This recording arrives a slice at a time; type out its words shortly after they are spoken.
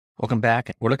Welcome back.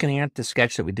 We're looking at the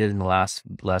sketch that we did in the last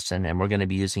lesson, and we're going to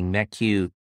be using MetQ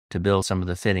to build some of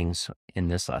the fittings in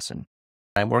this lesson.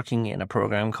 I'm working in a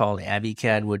program called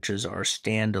AViCAD, which is our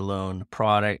standalone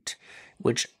product,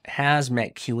 which has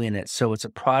MetQ in it. So it's a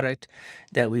product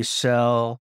that we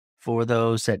sell for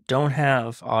those that don't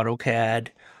have AutoCAD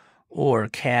or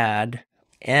CAD,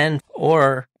 and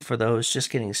or for those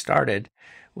just getting started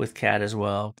with CAD as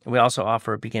well. We also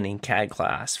offer a beginning CAD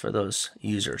class for those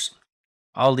users.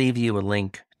 I'll leave you a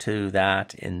link to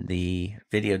that in the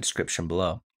video description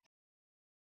below.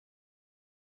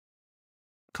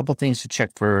 A couple things to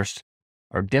check first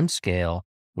are dim scale,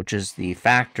 which is the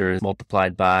factor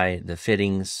multiplied by the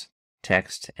fittings,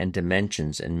 text, and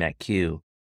dimensions in MetQ.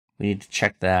 We need to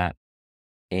check that.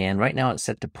 And right now it's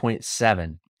set to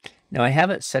 0.7. Now I have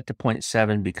it set to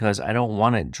 0.7 because I don't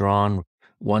want it drawn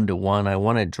 1:1. I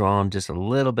want it drawn just a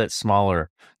little bit smaller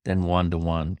than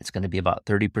 1:1. It's going to be about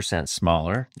 30%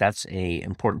 smaller. That's an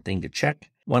important thing to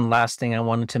check. One last thing I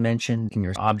wanted to mention, in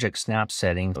your object snap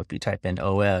setting, if you type in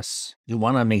OS, you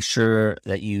want to make sure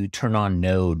that you turn on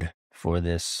node for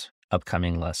this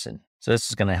upcoming lesson. So this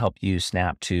is going to help you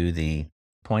snap to the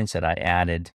points that I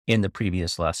added in the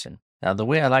previous lesson. Now, the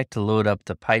way I like to load up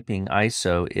the piping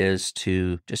ISO is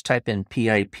to just type in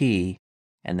PIP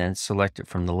and then select it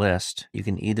from the list. You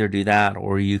can either do that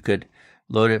or you could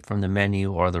load it from the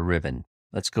menu or the ribbon.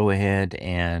 Let's go ahead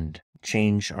and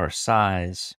change our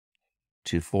size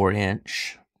to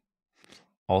 4-inch.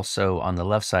 Also, on the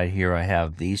left side here, I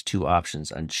have these two options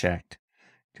unchecked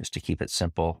just to keep it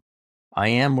simple. I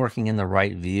am working in the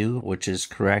right view, which is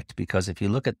correct because if you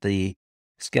look at the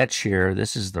sketch here,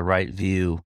 this is the right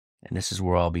view. And this is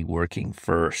where I'll be working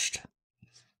first.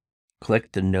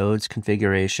 Click the nodes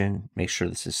configuration. Make sure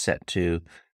this is set to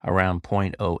around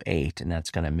 0.08, and that's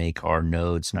going to make our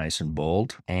nodes nice and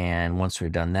bold. And once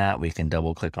we've done that, we can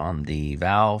double click on the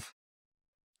valve.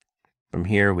 From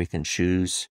here, we can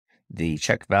choose the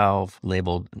check valve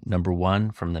labeled number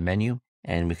 1 from the menu,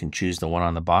 and we can choose the one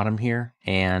on the bottom here.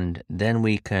 And then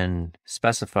we can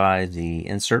specify the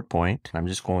insert point. I'm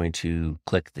just going to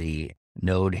click the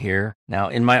node here. Now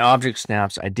in my object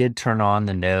snaps, I did turn on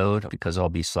the node because I'll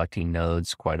be selecting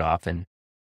nodes quite often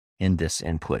in this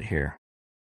input here.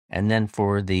 And then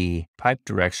for the pipe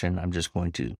direction, I'm just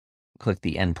going to click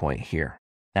the endpoint here.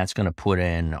 That's going to put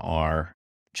in our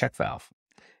check valve.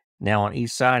 Now on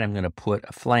each side, I'm going to put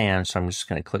a flange. So I'm just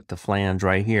going to click the flange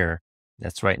right here.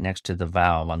 That's right next to the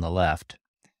valve on the left.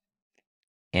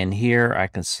 And here I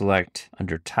can select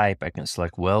under type, I can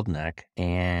select weld neck,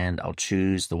 and I'll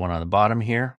choose the one on the bottom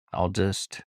here. I'll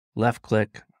just left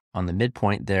click on the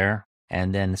midpoint there.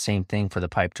 And then the same thing for the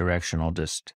pipe direction. I'll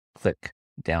just click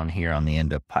down here on the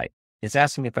end of pipe. It's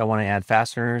asking me if I want to add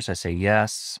fasteners. I say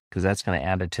yes, because that's going to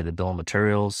add it to the bill of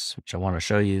materials, which I want to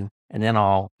show you. And then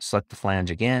I'll select the flange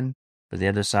again for the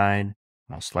other side.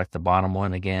 I'll select the bottom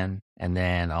one again, and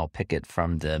then I'll pick it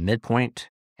from the midpoint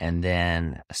and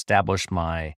then establish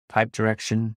my pipe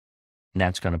direction. And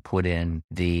that's going to put in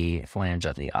the flange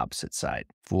on the opposite side.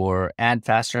 For add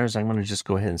fasteners, I'm going to just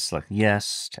go ahead and select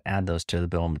yes to add those to the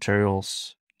bill of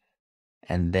materials.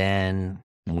 And then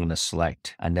I'm going to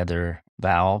select another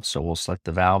valve. So we'll select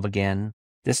the valve again.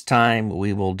 This time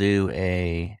we will do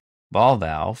a ball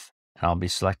valve. I'll be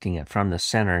selecting it from the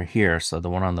center here. So the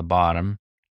one on the bottom.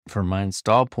 For my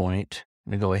install point,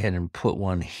 I'm going to go ahead and put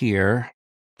one here.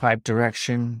 Pipe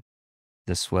direction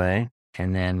this way,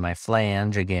 and then my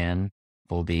flange again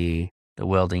will be the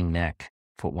welding neck.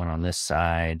 Put one on this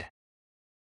side,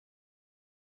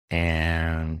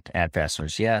 and add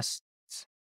fasteners yes,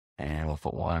 and we'll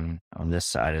put one on this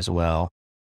side as well.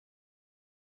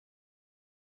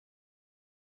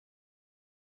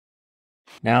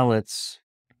 Now let's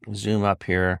zoom up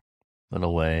here a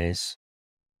little ways.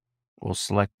 We'll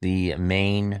select the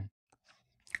main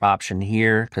option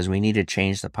here because we need to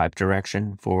change the pipe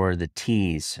direction for the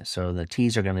T's. So the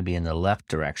T's are going to be in the left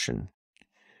direction.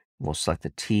 We'll select the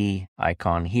T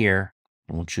icon here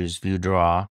and we'll choose View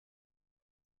Draw.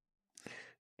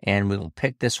 And we'll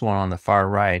pick this one on the far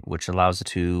right, which allows us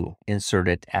to insert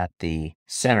it at the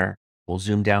center. We'll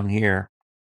zoom down here,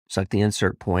 select the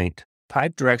insert point.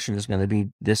 Pipe direction is going to be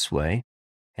this way,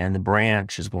 and the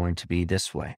branch is going to be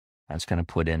this way. That's going to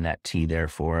put in that T there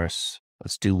for us.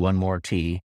 Let's do one more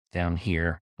T. Down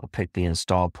here, we'll pick the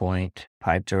install point,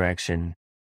 pipe direction,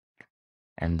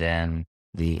 and then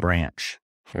the branch.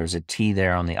 There's a T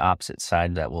there on the opposite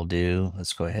side that we'll do.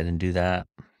 Let's go ahead and do that.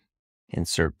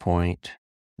 Insert point,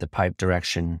 the pipe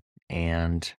direction,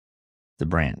 and the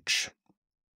branch.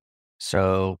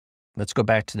 So let's go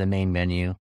back to the main menu.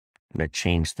 I'm going to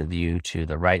change the view to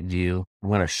the right view. I'm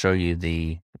going to show you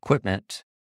the equipment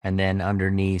And then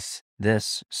underneath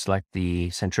this, select the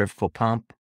centrifugal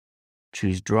pump,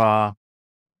 choose draw,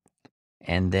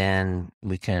 and then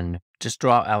we can just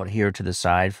draw out here to the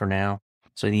side for now.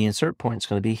 So the insert point is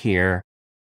going to be here.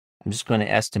 I'm just going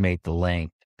to estimate the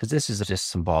length because this is just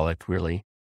symbolic, really.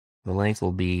 The length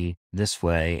will be this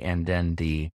way, and then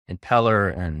the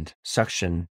impeller and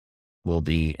suction will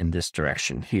be in this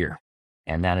direction here.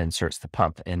 And that inserts the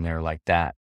pump in there like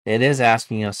that. It is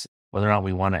asking us whether or not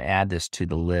we want to add this to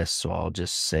the list. So I'll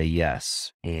just say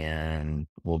yes, and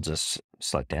we'll just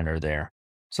select enter there.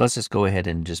 So let's just go ahead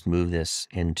and just move this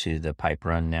into the pipe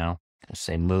run now. I'll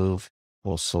say move.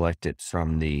 We'll select it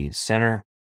from the center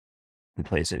and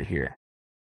place it here.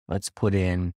 Let's put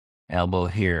in elbow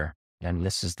here. And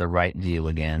this is the right view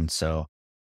again. So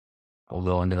we'll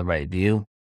go into the right view.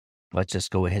 Let's just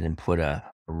go ahead and put a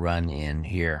run in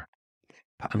here.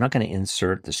 I'm not going to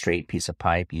insert the straight piece of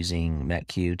pipe using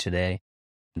MetQ today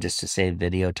just to save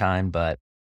video time, but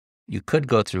you could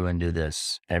go through and do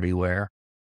this everywhere.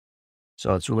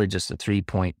 So it's really just a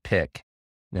 3-point pick.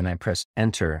 Then I press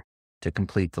enter to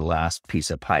complete the last piece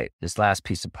of pipe. This last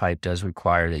piece of pipe does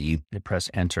require that you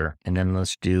press enter, and then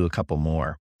let's do a couple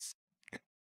more.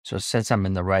 So since I'm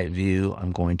in the right view,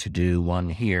 I'm going to do one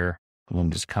here. I'm going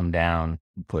to just come down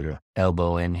and put an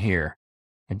elbow in here.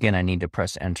 Again, I need to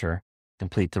press enter,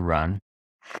 complete the run.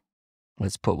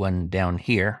 Let's put one down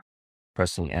here,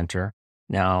 pressing enter.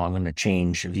 Now I'm going to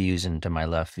change views into my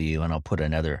left view, and I'll put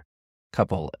another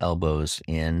couple elbows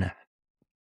in.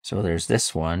 So there's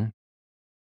this one.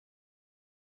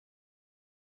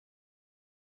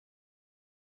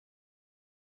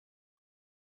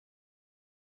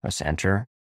 Press enter.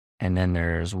 And then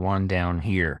there's one down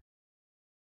here.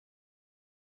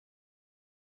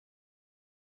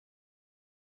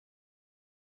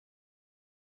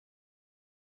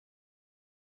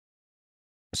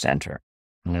 Press enter.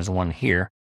 And there's one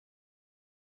here.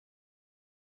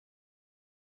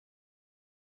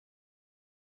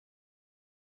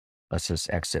 Let's just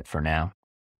exit for now.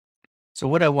 So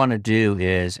what I want to do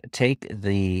is take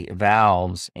the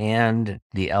valves and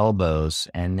the elbows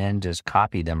and then just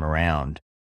copy them around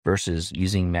versus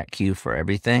using MetQ for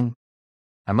everything.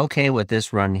 I'm okay with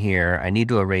this run here. I need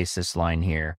to erase this line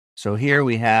here. So here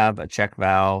we have a check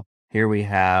valve. Here we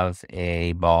have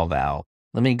a ball valve.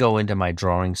 Let me go into my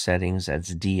drawing settings.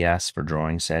 That's DS for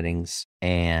drawing settings.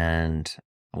 And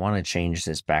I want to change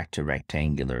this back to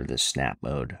rectangular, this snap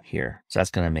mode here. So that's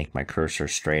going to make my cursor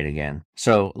straight again.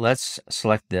 So let's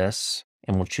select this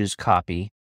and we'll choose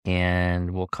copy,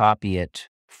 and we'll copy it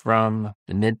from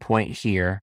the midpoint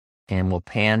here, and we'll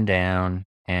pan down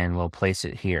and we'll place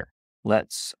it here.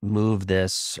 Let's move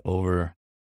this over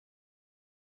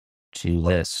to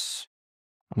this.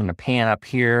 I'm going to pan up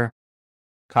here,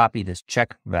 copy this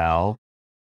check valve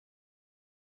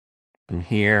in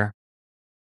here,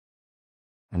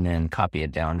 and then copy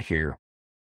it down here.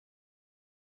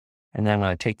 And then I'm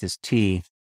going to take this T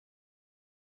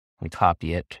and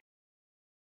copy it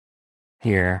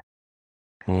here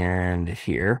and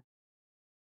here.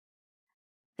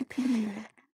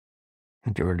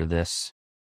 Get rid of this.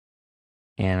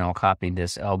 And I'll copy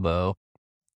this elbow.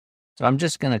 So I'm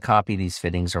just going to copy these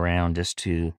fittings around just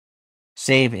to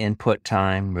save input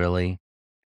time, really.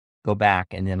 Go back,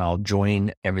 and then I'll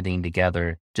join everything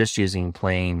together just using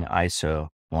plain ISO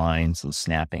lines and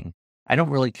snapping. I don't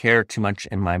really care too much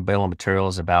in my bill of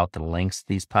materials about the lengths of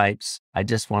these pipes. I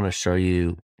just want to show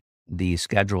you the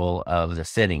schedule of the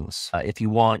fittings. If you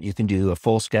want, you can do a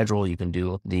full schedule. You can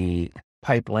do the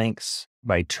pipe lengths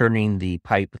by turning the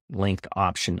pipe length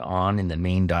option on in the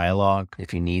main dialog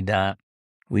if you need that.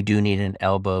 We do need an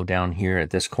elbow down here at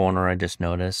this corner, I just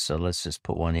noticed, so let's just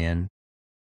put one in.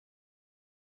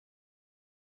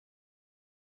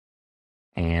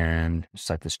 And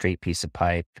select the straight piece of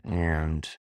pipe and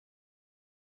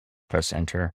press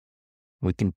enter.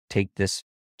 We can take this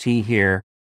T here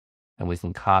and we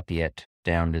can copy it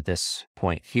down to this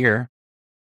point here.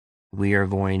 We are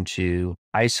going to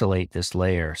isolate this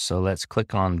layer. So let's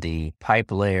click on the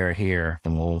pipe layer here,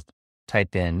 and we'll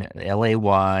type in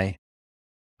LAY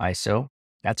ISO.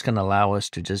 That's going to allow us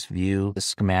to just view the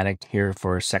schematic here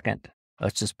for a second.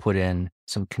 Let's just put in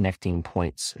some connecting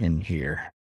points in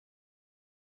here.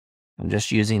 I'm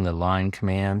just using the line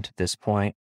command at this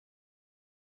point,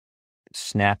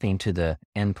 snapping to the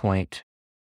endpoint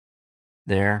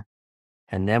there.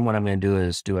 And then what I'm going to do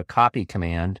is do a copy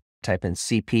command, type in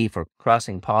CP for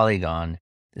crossing polygon.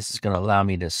 This is going to allow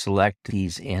me to select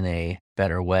these in a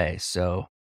better way. So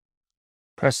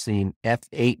press the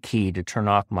F8 key to turn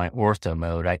off my ortho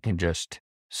mode. I can just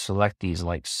select these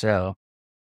like so.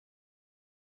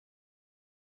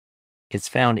 It's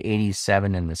found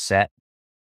 87 in the set.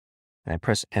 and I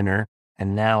press enter,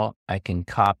 and now I can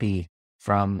copy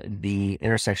from the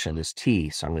intersection of this T.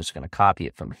 So I'm just going to copy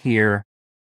it from here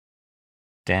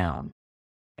down.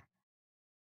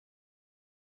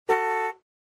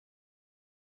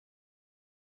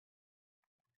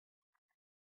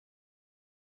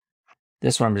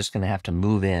 This one I'm just going to have to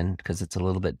move in because it's a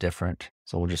little bit different.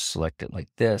 So we'll just select it like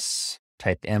this,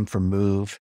 type M for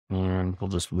move, and we'll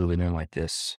just move it in like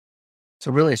this.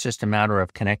 So really it's just a matter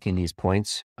of connecting these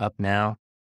points up now.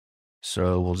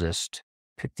 So we'll just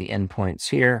pick the endpoints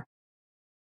here.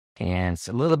 And it's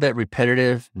a little bit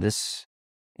repetitive, this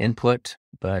input,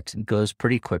 but it goes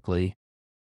pretty quickly.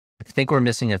 I think we're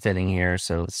missing a fitting here,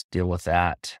 so let's deal with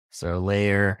that. So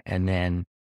layer and then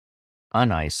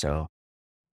uniso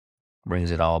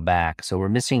brings it all back. So we're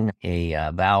missing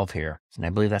a valve here, and I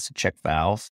believe that's a check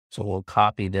valve. So we'll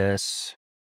copy this,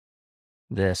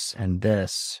 this, and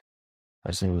this. I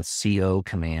was doing with CO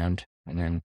command, and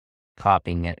then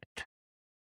copying it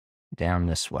down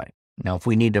this way. Now, if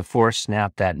we need to force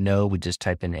snap that node, we just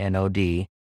type in NOD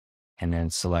and then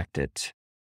select it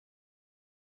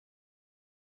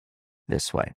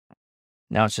this way.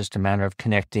 Now it's just a matter of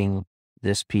connecting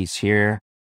this piece here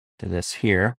to this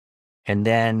here. And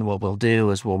then what we'll do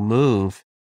is we'll move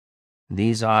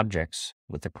these objects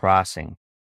with the crossing.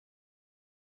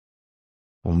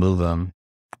 We'll move them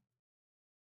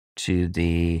to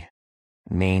the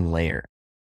main layer.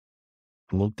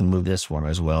 We'll move this one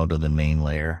as well to the main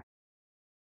layer.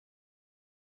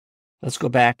 Let's go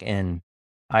back and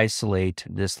isolate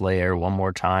this layer one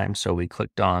more time. So we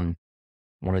clicked on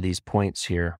one of these points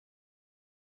here.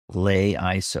 Lay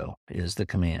ISO is the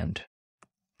command.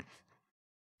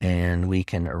 And we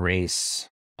can erase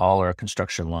all our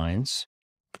construction lines.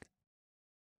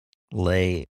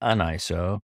 Lay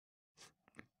uniso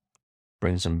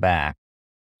brings them back.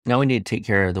 Now we need to take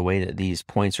care of the way that these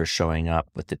points are showing up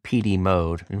with the PD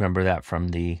mode. Remember that from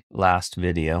the last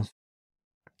video.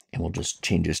 And we'll just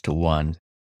change this to 1.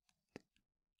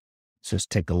 So let's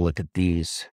take a look at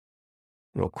these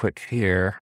real quick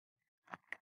here.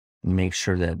 Make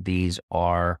sure that these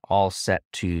are all set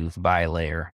to by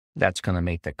layer. That's going to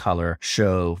make the color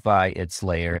show by its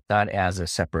layer, not as a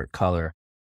separate color.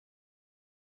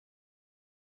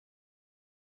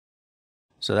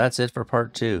 So that's it for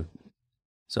part 2.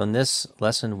 So in this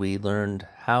lesson, we learned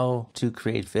how to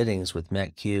create fittings with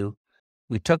MetQ.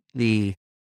 We took the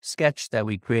sketch that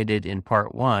we created in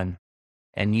part 1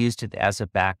 and used it as a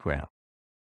background.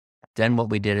 Then what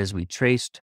we did is we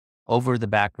traced over the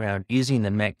background using the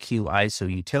MetQ ISO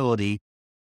utility,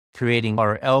 creating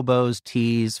our elbows,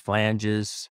 T's,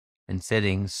 flanges, and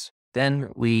fittings. Then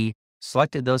we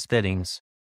selected those fittings,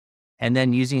 and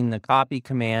then using the copy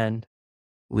command,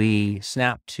 we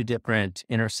snapped to different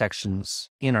intersections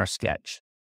in our sketch.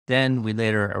 Then we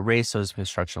later erased those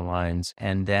construction lines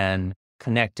and then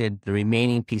connected the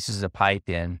remaining pieces of pipe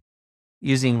in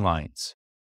using lines.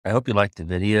 I hope you liked the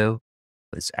video.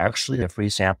 It's actually a free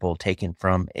sample taken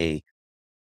from a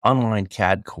online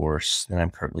CAD course that I'm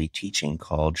currently teaching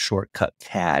called Shortcut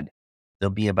CAD.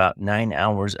 There'll be about 9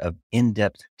 hours of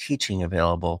in-depth teaching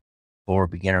available for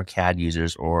beginner CAD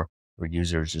users or for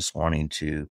users just wanting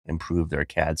to improve their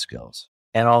CAD skills.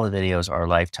 And all the videos are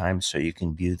lifetime, so you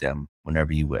can view them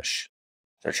whenever you wish.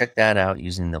 So check that out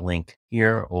using the link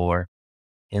here or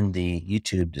in the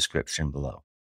YouTube description below.